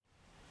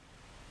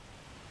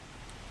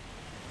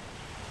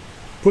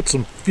put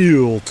some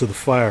fuel to the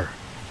fire.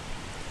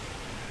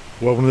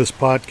 Welcome to this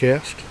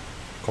podcast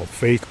called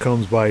Faith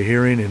Comes by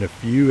Hearing. And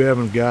if you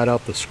haven't got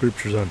out the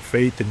scriptures on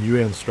faith and you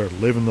haven't started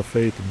living the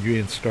faith and you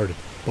haven't started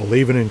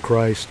believing in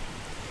Christ,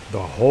 the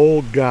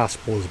whole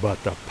gospel is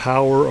about the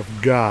power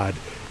of God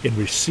in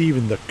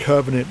receiving the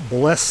covenant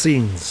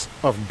blessings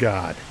of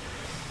God.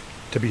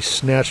 To be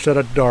snatched out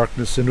of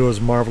darkness into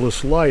his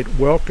marvelous light.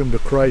 Welcome to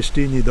Christ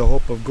in you, the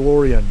hope of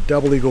glory on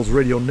Double Eagles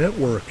Radio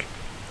Network.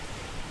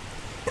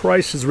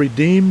 Christ has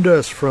redeemed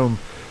us from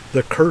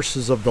the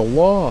curses of the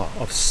law,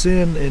 of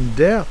sin and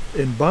death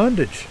and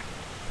bondage,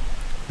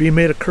 being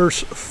made a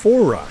curse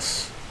for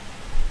us.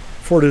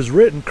 For it is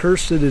written,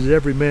 cursed is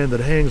every man that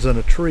hangs on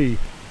a tree.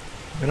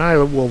 And I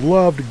will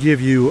love to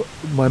give you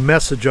my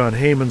message on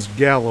Haman's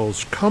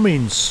gallows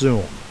coming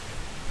soon.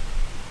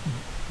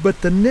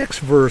 But the next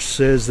verse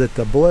says that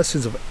the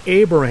blessings of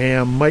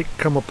Abraham might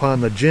come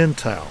upon the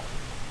Gentile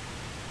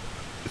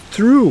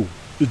through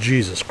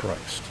Jesus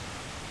Christ,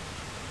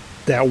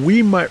 that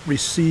we might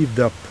receive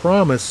the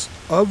promise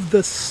of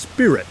the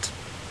Spirit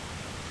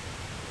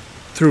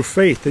through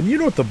faith. And you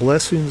know what the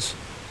blessings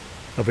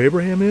of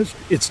Abraham is?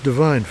 It's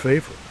divine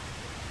favor.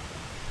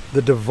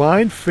 The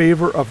divine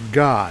favor of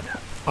God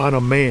on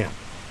a man.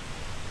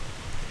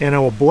 And I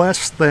will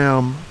bless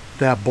them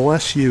that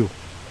bless you.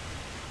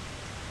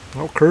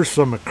 I'll curse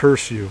them and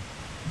curse you.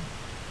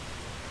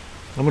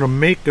 I'm going to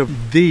make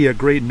of thee a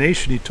great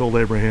nation, he told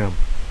Abraham.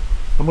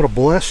 I'm going to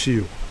bless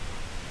you.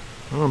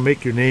 I'm going to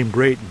make your name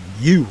great, and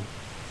you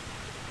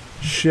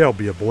shall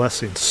be a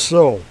blessing.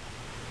 So,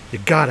 you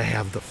got to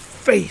have the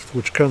faith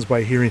which comes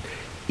by hearing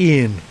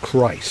in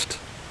Christ.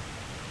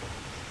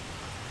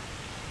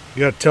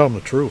 You got to tell them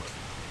the truth.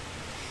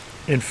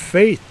 And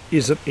faith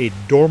isn't a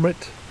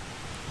dormant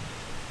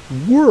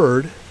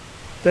word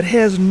that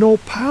has no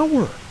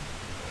power.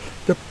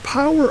 The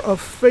power of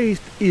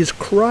faith is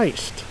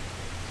Christ.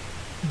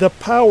 The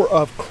power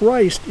of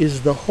Christ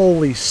is the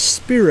Holy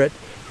Spirit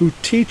who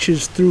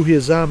teaches through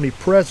his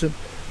omnipresent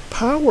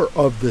power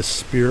of the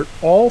Spirit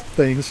all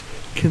things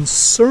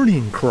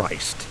concerning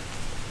Christ.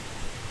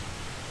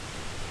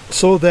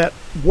 So that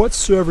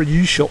whatsoever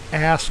you shall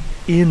ask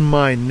in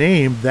my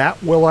name,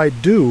 that will I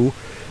do,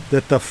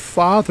 that the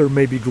Father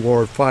may be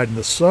glorified in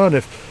the Son.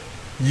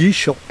 If ye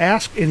shall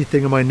ask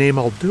anything in my name,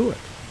 I'll do it.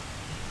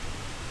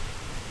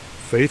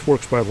 Faith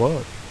works by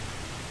love.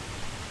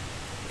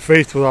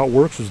 Faith without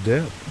works is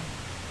dead.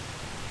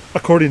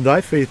 According to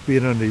thy faith be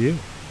it unto you.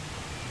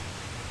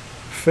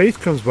 Faith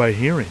comes by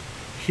hearing.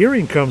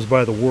 Hearing comes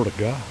by the Word of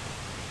God.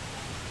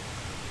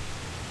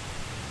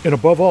 And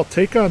above all,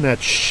 take on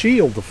that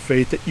shield of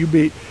faith that you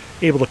be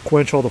able to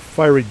quench all the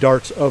fiery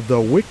darts of the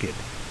wicked.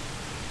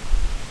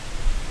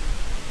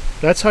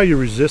 That's how you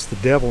resist the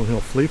devil and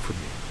he'll flee from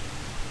you.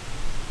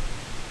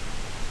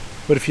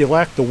 But if you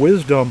lack the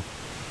wisdom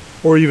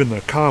or even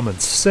the common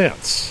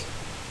sense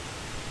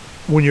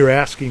when you're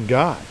asking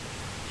God,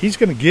 he's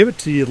going to give it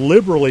to you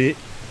liberally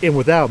and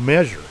without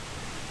measure.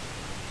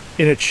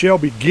 And it shall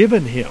be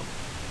given him.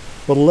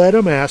 But let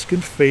him ask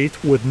in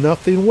faith with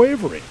nothing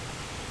wavering.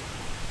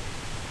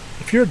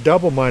 If you're a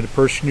double-minded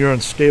person, you're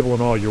unstable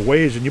in all your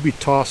ways, and you'll be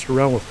tossed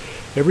around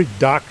with every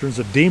doctrine's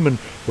a demon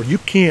where you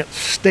can't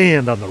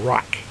stand on the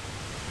rock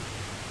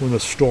when the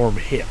storm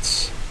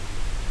hits.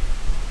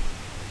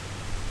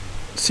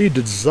 See,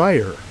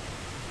 desire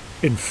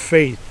and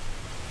faith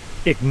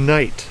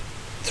ignite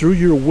through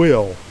your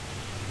will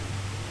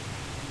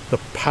the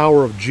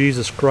power of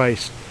Jesus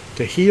Christ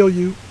to heal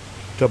you,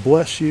 to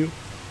bless you,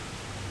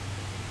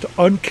 to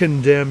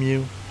uncondemn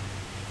you,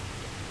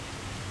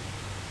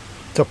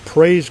 to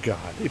praise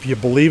God. If you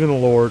believe in the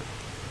Lord,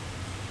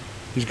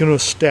 he's going to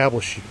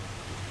establish you.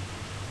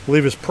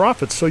 Believe his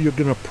prophets, so you're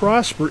going to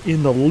prosper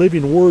in the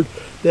living word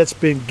that's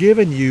been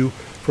given you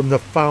from the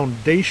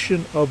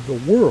foundation of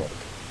the world.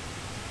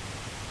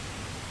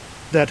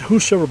 That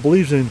whosoever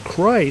believes in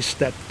Christ,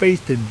 that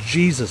faith in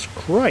Jesus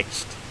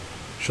Christ,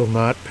 shall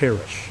not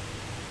perish,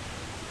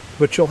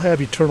 but shall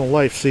have eternal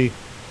life. See,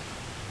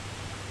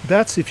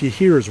 that's if you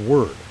hear his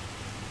word.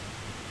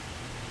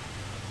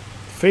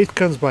 Faith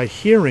comes by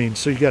hearing,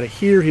 so you got to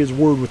hear his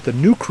word with the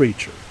new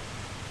creature.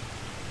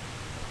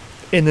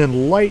 And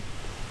then light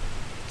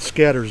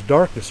scatters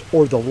darkness,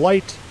 or the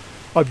light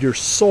of your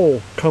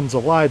soul comes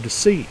alive to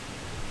see.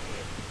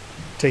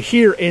 To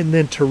hear and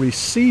then to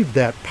receive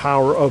that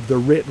power of the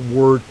written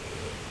word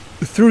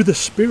through the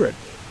Spirit.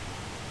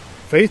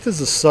 Faith is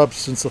the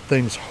substance of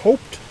things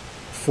hoped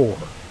for,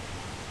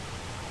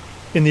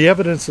 and the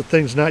evidence of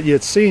things not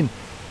yet seen.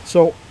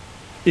 So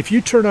if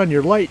you turn on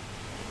your light,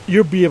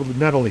 you'll be able to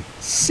not only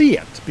see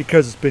it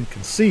because it's been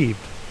conceived.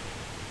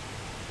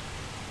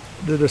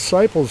 The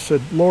disciples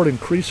said, Lord,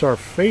 increase our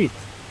faith.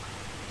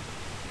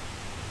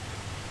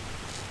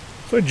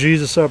 So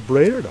Jesus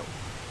upbraided them.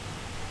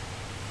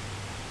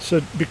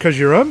 Said, because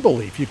your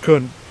unbelief, you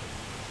couldn't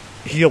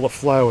heal a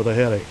fly with a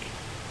headache.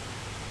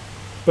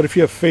 But if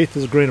you have faith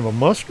as a grain of a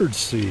mustard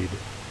seed,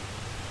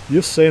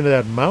 you'll say to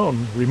that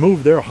mountain,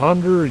 remove their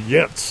 100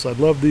 yets. I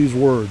love these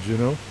words, you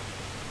know.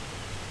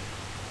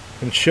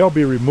 and it shall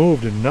be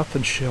removed, and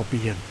nothing shall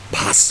be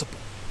impossible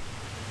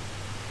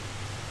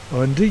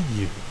unto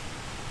you.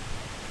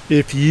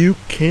 If you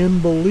can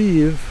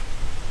believe,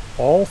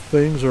 all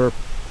things are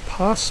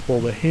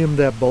possible to him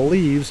that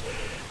believes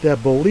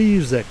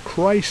that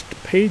Christ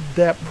paid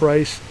that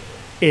price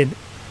and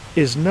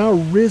is now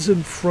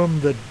risen from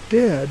the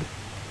dead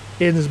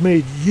and has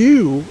made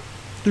you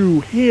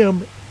through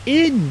him,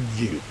 in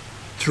you,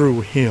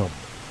 through him,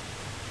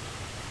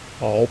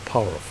 all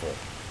powerful.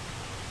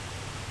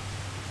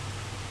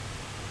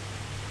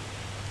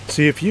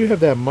 See, if you have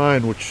that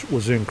mind which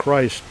was in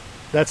Christ,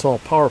 that's all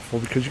powerful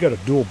because you got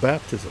a dual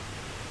baptism.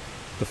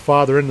 The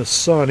Father and the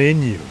Son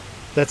in you.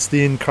 That's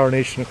the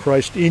incarnation of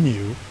Christ in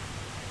you.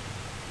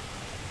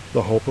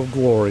 The hope of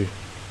glory.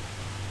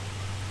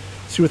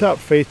 See, without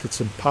faith,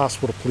 it's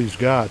impossible to please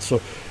God.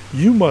 So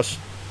you must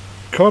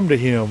come to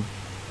him.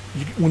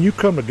 When you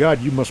come to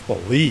God, you must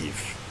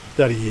believe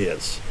that he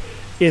is,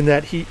 and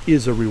that he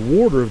is a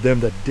rewarder of them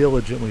that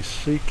diligently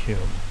seek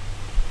him.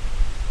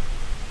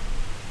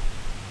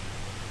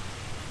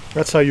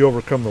 That's how you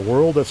overcome the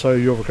world. That's how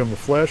you overcome the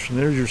flesh. And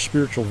there's your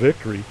spiritual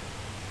victory.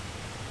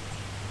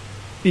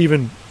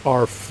 Even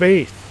our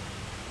faith.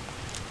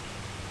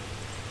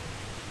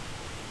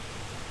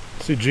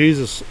 See,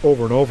 Jesus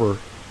over and over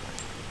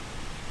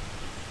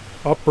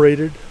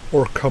upbraided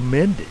or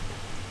commended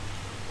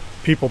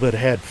people that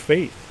had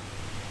faith.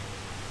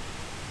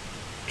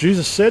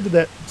 Jesus said to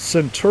that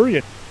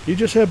centurion, you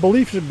just have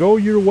belief to go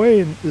your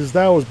way, and as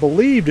thou hast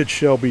believed, it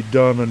shall be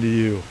done unto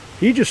you.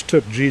 He just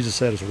took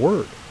Jesus at his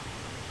word.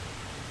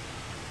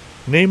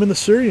 Naaman the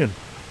Syrian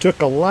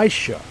took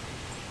Elisha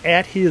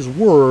at his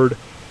word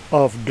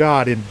of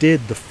God and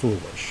did the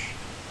foolish.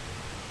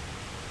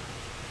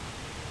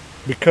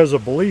 Because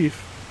of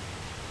belief,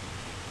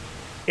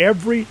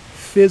 every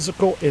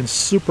physical and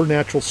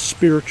supernatural,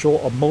 spiritual,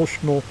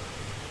 emotional,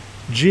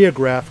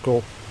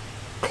 geographical,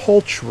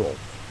 cultural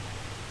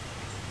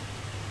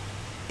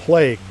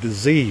plague,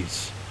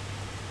 disease,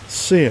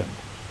 sin,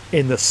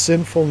 in the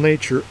sinful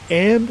nature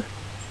and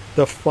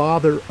the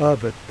father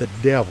of it, the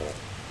devil,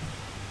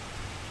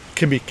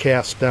 can be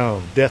cast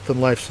down. Death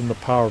and life's in the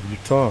power of your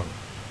tongue.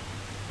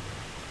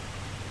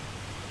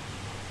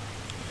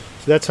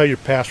 So that's how you're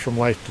passed from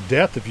life to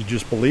death, if you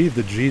just believe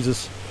that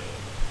Jesus,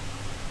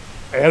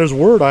 at his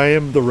word, I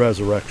am the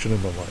resurrection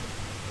and the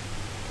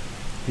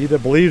life. He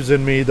that believes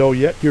in me, though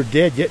yet you're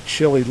dead, yet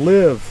shall he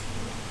live.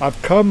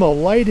 I've come a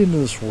light into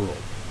this world,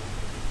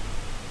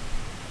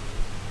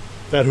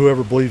 that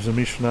whoever believes in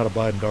me shall not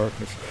abide in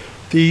darkness.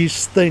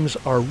 These things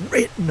are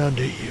written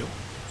unto you,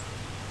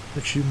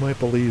 that you might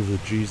believe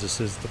that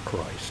Jesus is the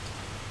Christ,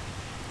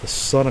 the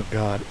Son of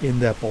God. In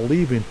that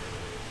believing,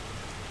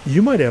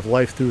 you might have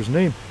life through his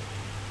name.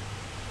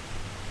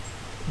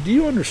 Do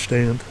you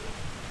understand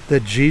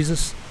that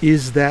Jesus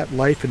is that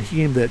life, and he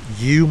came that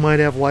you might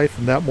have life,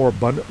 and that more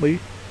abundantly?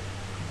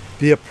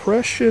 The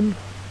oppression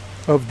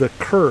of the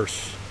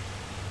curse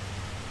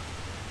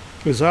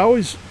is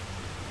always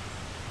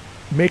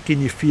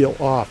making you feel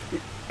off.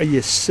 Are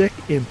you sick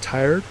and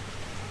tired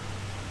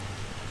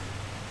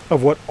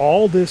of what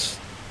all this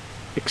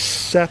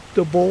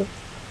acceptable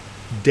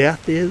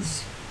death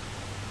is?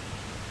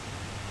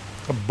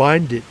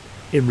 Bind it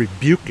and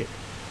rebuke it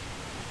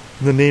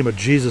in the name of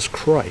Jesus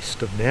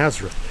Christ of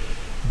Nazareth.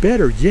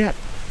 Better yet,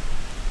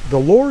 the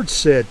Lord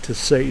said to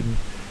Satan,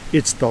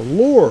 it's the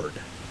Lord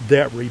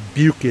that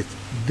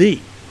rebuketh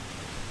thee.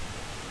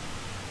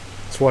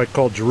 That's why I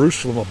call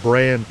Jerusalem a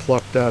brand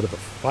plucked out of the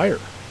fire.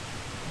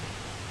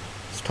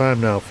 It's time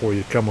now for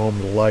you to come home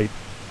to the light.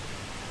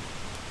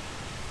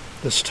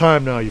 It's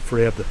time now for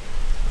you to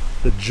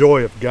have the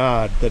joy of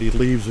God that he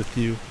leaves with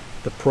you.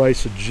 The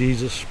price of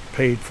Jesus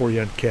paid for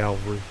you on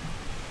Calvary.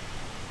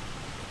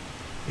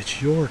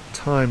 It's your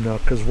time now,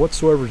 because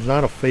whatsoever is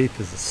not of faith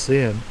is a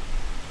sin.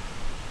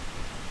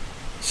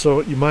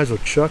 So you might as well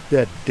chuck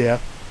that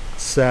death,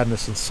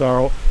 sadness, and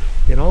sorrow,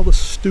 and all the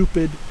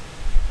stupid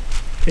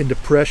and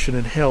depression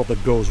and hell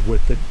that goes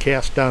with it.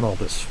 Cast down all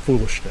this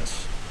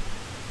foolishness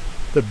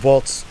that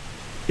vaults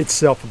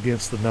itself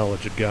against the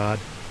knowledge of God.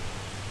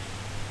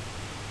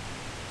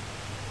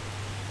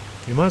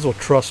 You might as well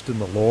trust in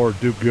the Lord,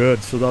 do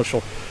good, so thou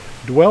shalt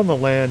dwell in the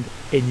land,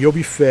 and you'll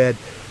be fed.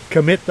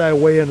 Commit thy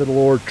way unto the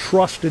Lord,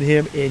 trust in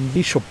him, and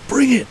he shall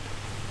bring it.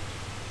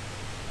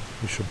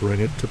 He shall bring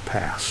it to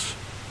pass.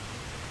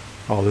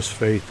 All this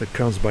faith that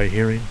comes by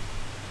hearing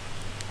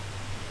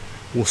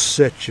will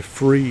set you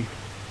free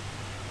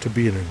to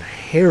be an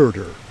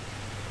inheritor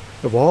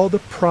of all the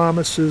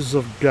promises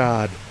of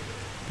God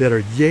that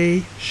are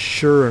yea,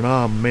 sure, and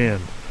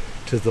amen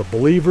to the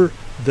believer,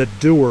 the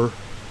doer,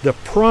 the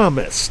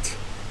promised,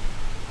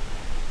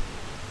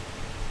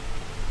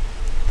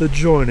 the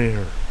joint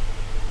heir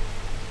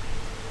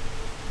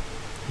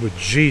with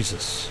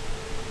Jesus,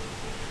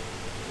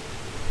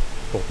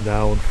 both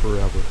now and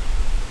forever.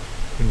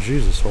 In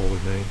Jesus' holy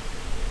name,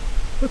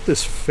 let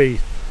this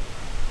faith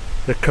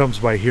that comes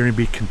by hearing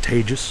be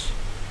contagious.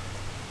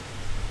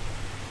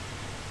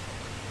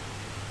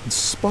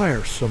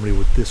 Inspire somebody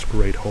with this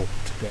great hope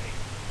today.